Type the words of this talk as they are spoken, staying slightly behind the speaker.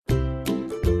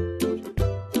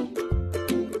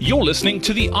You're listening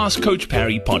to the Ask Coach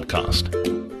Parry podcast.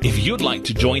 If you'd like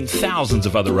to join thousands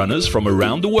of other runners from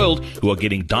around the world who are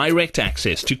getting direct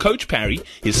access to Coach Parry,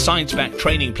 his science-backed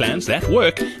training plans that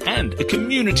work, and a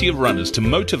community of runners to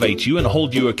motivate you and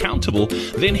hold you accountable,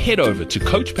 then head over to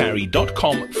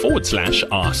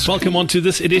coachparry.com/ask. Welcome on to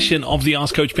this edition of the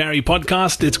Ask Coach Parry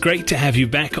podcast. It's great to have you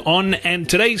back on. And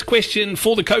today's question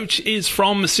for the coach is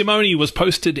from Simone, was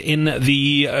posted in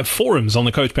the forums on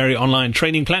the Coach Parry online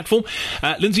training platform.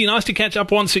 Lindsay, nice to catch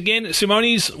up once again.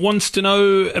 Simone wants to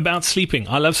know about sleeping.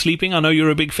 I love sleeping. I know you're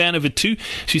a big fan of it too.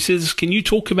 She says, can you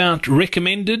talk about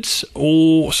recommended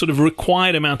or sort of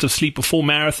required amount of sleep before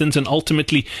marathons and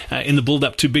ultimately in the build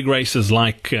up to big races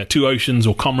like Two Oceans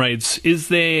or Comrades? Is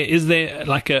there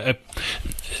like an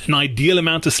ideal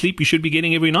amount of sleep you should be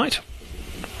getting every night?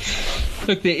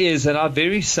 Look, there is, and I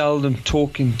very seldom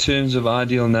talk in terms of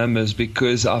ideal numbers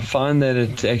because I find that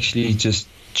it actually just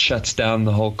shuts down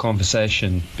the whole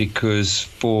conversation, because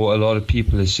for a lot of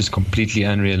people it's just completely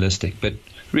unrealistic. But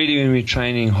really, when we're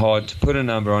training hard, to put a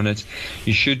number on it,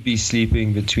 you should be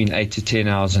sleeping between 8 to 10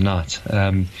 hours a night.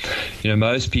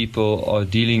 Most people are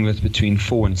dealing with between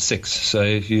 4 and 6. So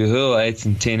if you hurl 8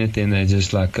 and 10 at them, they're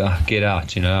just like, get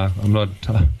out. I'm not.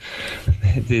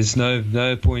 There's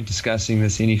no point discussing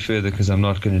this any further because I'm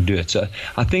not going to do it. So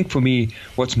I think for me,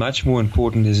 what's much more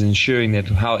important is ensuring that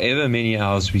however many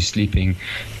hours we're sleeping,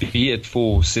 be it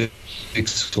 4,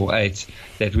 6, or 8,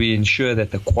 that we ensure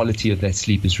that the quality of that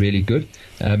sleep is really good.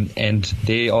 And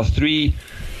there are 3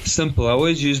 simple. I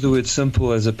always use the word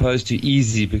simple as opposed to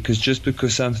easy, because just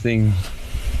because something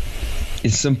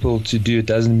is simple to do, it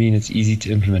doesn't mean it's easy to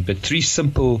implement. But 3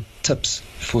 simple tips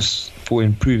for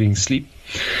improving sleep.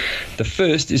 The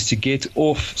first is to get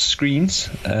off screens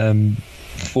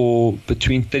for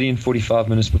between 30 and 45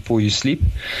 minutes before you sleep.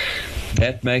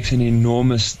 That makes an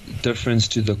enormous difference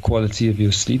to the quality of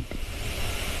your sleep.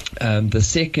 The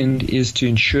second is to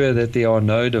ensure that there are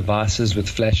no devices with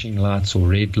flashing lights or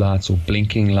red lights or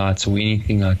blinking lights or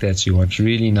anything like that. So you want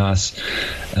really nice,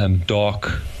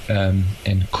 dark and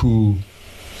cool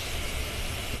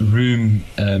room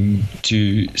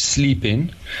to sleep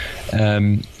in.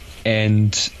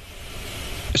 And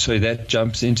so that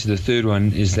jumps into the third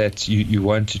one, is that you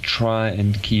want to try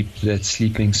and keep that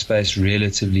sleeping space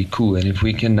relatively cool. And if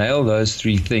we can nail those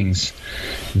 3 things,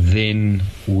 then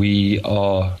we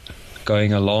are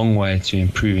going a long way to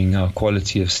improving our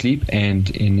quality of sleep and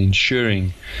in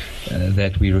ensuring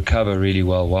that we recover really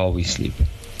well while we sleep.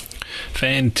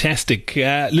 Fantastic.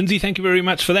 Lindsay, thank you very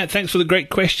much for that. Thanks for the great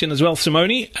question as well,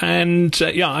 Simone. And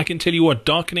I can tell you what,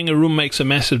 darkening a room makes a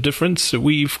massive difference.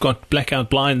 We've got blackout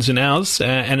blinds in ours,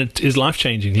 and it is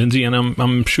life-changing, Lindsay, and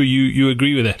I'm sure you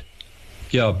agree with that.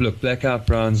 Yeah, look, blackout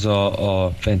blinds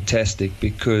are fantastic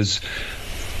because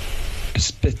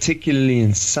particularly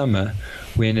in summer,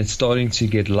 when it's starting to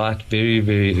get light very,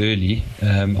 very early,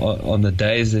 on the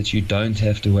days that you don't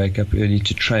have to wake up early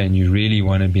to train, you really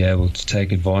want to be able to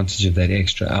take advantage of that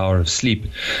extra hour of sleep.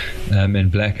 And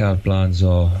blackout blinds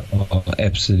are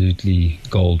absolutely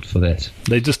gold for that.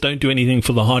 They just don't do anything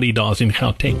for the hardy dars in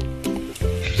Gauteng.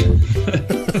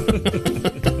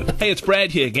 Hey, it's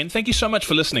Brad here again. Thank you so much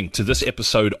for listening to this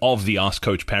episode of the Ask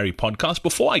Coach Parry podcast.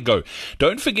 Before I go,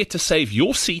 don't forget to save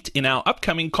your seat in our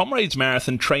upcoming Comrades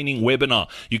Marathon training webinar.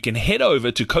 You can head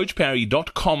over to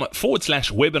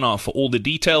coachparry.com/webinar for all the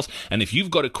details. And if you've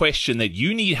got a question that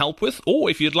you need help with, or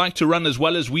if you'd like to run as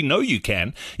well as we know you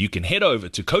can head over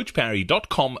to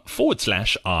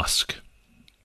coachparry.com/ask.